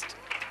materialized.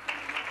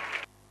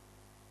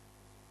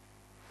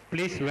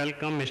 Please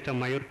welcome Mr.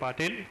 Mayur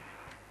Patil,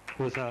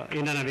 who's an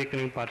Inner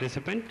Awakening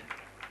participant.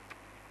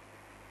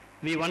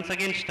 We once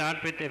again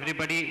start with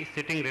everybody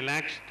sitting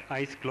relaxed,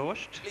 eyes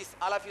closed. Please,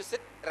 all of you sit,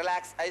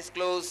 relax, eyes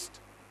closed.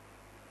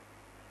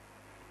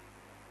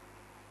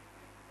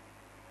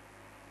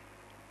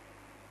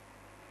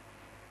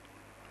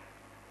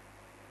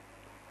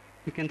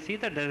 You can see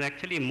that there's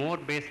actually more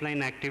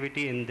baseline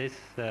activity in this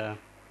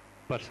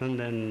person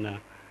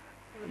than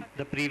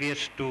the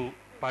previous two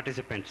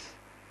participants.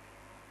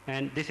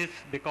 And this is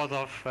because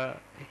of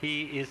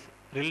he is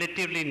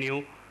relatively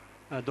new,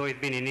 though he's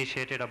been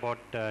initiated about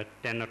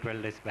 10 or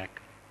 12 days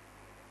back.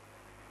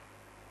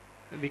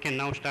 We can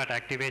now start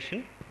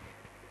activation.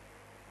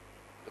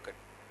 Look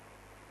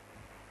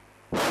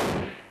at.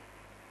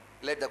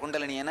 Let the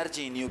Kundalini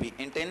energy in you be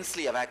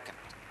intensely awakened.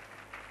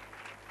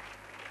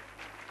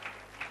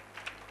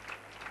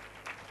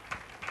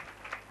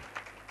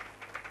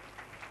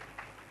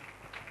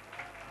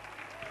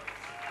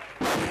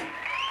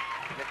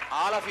 Let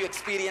all of you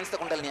experience the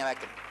Kundalini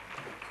awakening.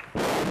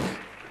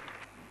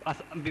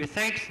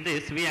 Besides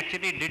this, we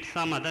actually did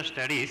some other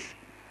studies.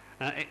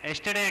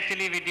 Yesterday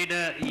actually we did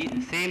a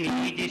same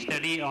EEG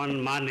study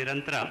on Ma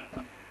Nirantara,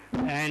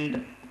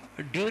 and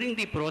during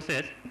the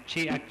process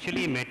she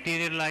actually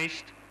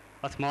materialized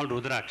a small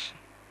Rudraksh,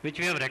 which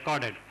we have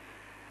recorded.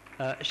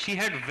 She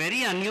had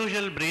very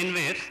unusual brain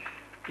waves.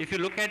 If you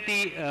look at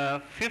the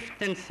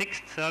 5th and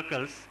 6th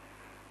circles,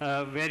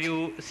 where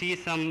you see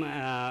some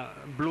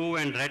blue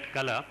and red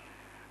color,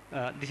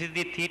 this is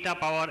the theta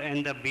power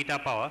and the beta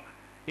power.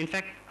 In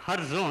fact,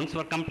 her zones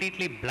were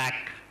completely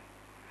black,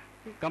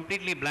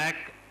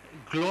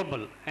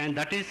 global, and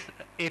that is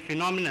a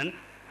phenomenon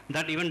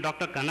that even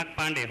Dr. Kanak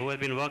Pandey, who has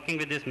been working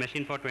with this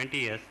machine for 20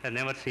 years, has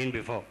never seen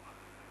before.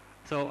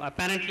 So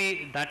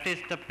apparently that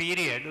is the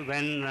period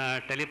when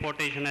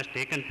teleportation has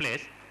taken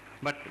place,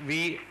 but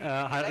we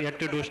have yet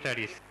to do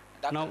studies.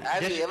 Doctor, Now,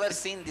 have you ever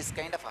seen this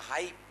kind of a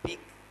high peak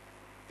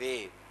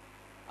wave?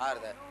 Or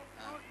the,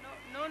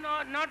 No,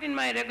 not in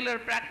my regular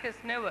practice,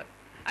 never.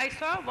 I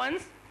saw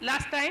once,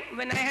 last time,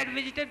 when I had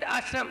visited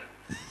ashram,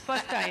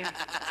 first time.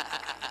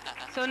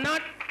 So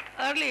not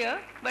earlier,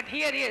 but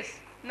here, yes.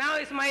 Now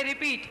is my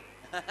repeat.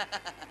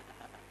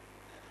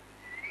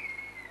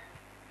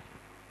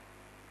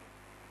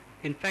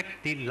 In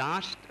fact, the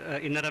last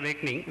inner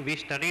awakening, we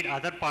studied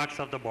other parts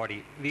of the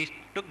body. We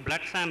took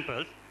blood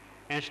samples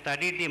and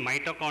studied the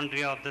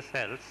mitochondria of the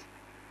cells,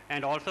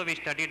 and also we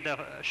studied the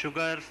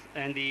sugars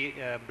and the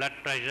blood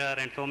pressure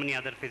and so many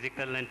other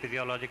physical and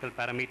physiological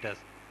parameters.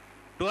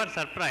 To our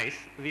surprise,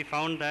 we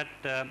found that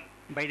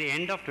by the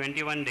end of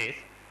 21 days,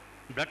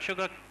 blood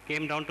sugar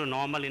came down to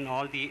normal in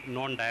all the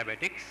known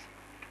diabetics.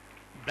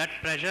 Blood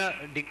pressure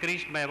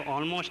decreased by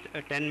almost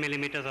 10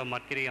 millimeters of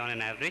mercury on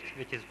an average,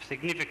 which is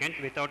significant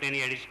without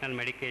any additional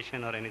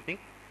medication or anything.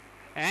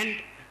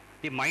 And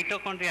the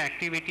mitochondria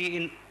activity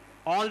in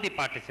all the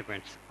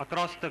participants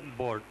across the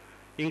board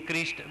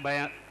increased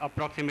by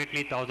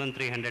approximately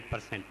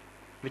 1,300%,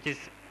 which is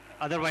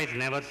otherwise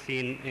never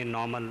seen in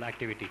normal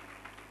activity.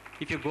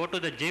 If you go to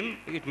the gym,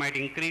 it might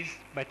increase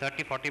by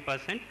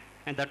 30-40%,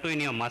 and that too in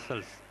your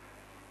muscles.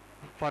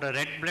 For a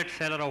red blood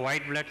cell or a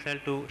white blood cell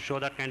to show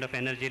that kind of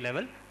energy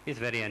level is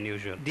very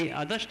unusual. The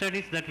other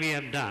studies that we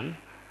have done,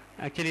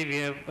 actually we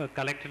have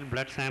collected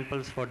blood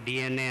samples for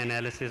DNA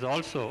analysis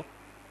also.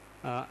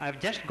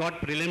 I've just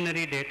got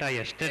preliminary data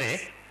yesterday.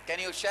 yes. Can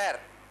you share?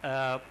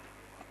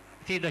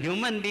 See, the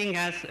human being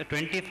has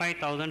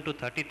 25,000 to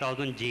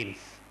 30,000 genes,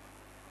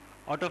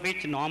 out of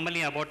which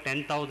normally about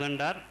 10,000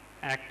 are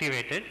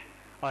activated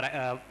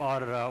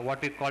or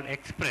what we call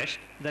expressed.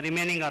 The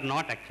remaining are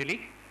not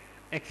actually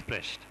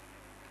expressed.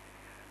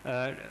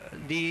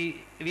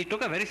 We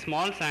took a very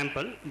small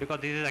sample because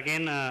this is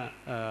again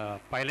a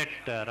pilot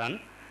run,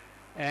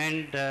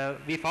 and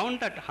we found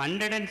that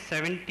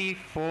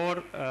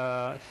 174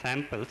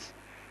 samples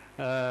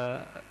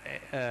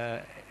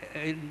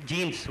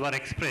genes were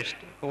expressed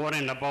over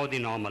and above the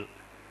normal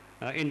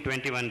in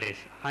 21 days,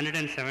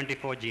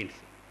 174 genes,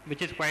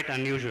 which is quite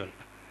unusual.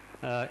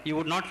 You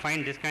would not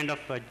find this kind of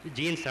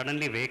gene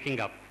suddenly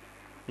waking up.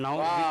 Now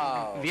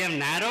Wow. we have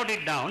narrowed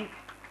it down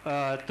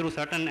through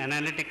certain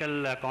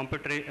analytical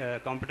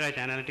computerized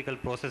analytical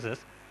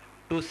processes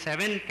to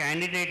 7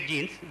 candidate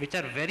genes which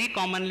are very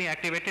commonly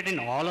activated in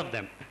all of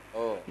them.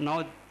 Oh.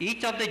 Now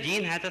each of the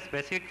gene has a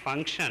specific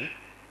function,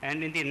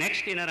 and in the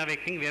next inner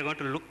awakening we are going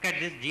to look at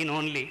this gene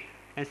only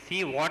and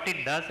see what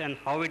it does and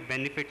how it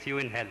benefits you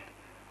in health.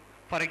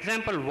 For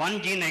example,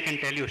 one gene I can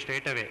tell you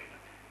straight away.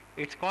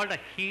 It's called a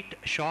heat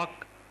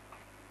shock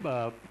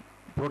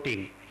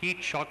protein,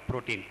 heat shock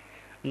protein.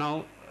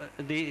 Now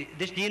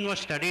this gene was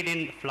studied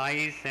in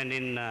flies and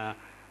in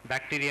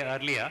bacteria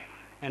earlier,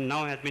 and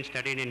now has been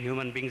studied in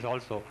human beings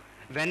also.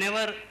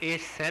 whenever a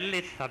cell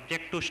is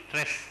subject to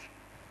stress,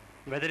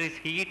 whether it's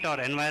heat or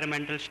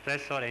environmental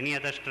stress or any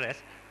other stress,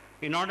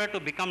 in order to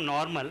become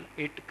normal,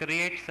 it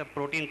creates a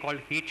protein called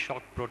heat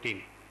shock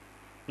protein.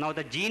 Now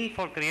the gene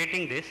for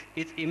creating this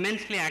is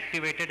immensely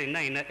activated in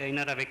the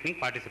inner awakening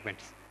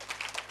participants.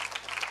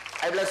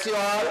 I bless you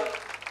all.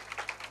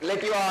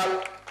 Let you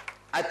all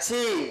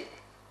achieve,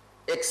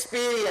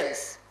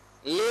 experience,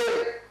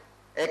 live,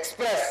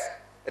 express,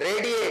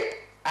 radiate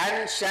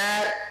and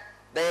share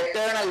the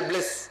eternal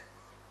bliss.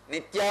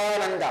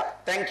 Nithyananda.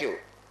 Thank you.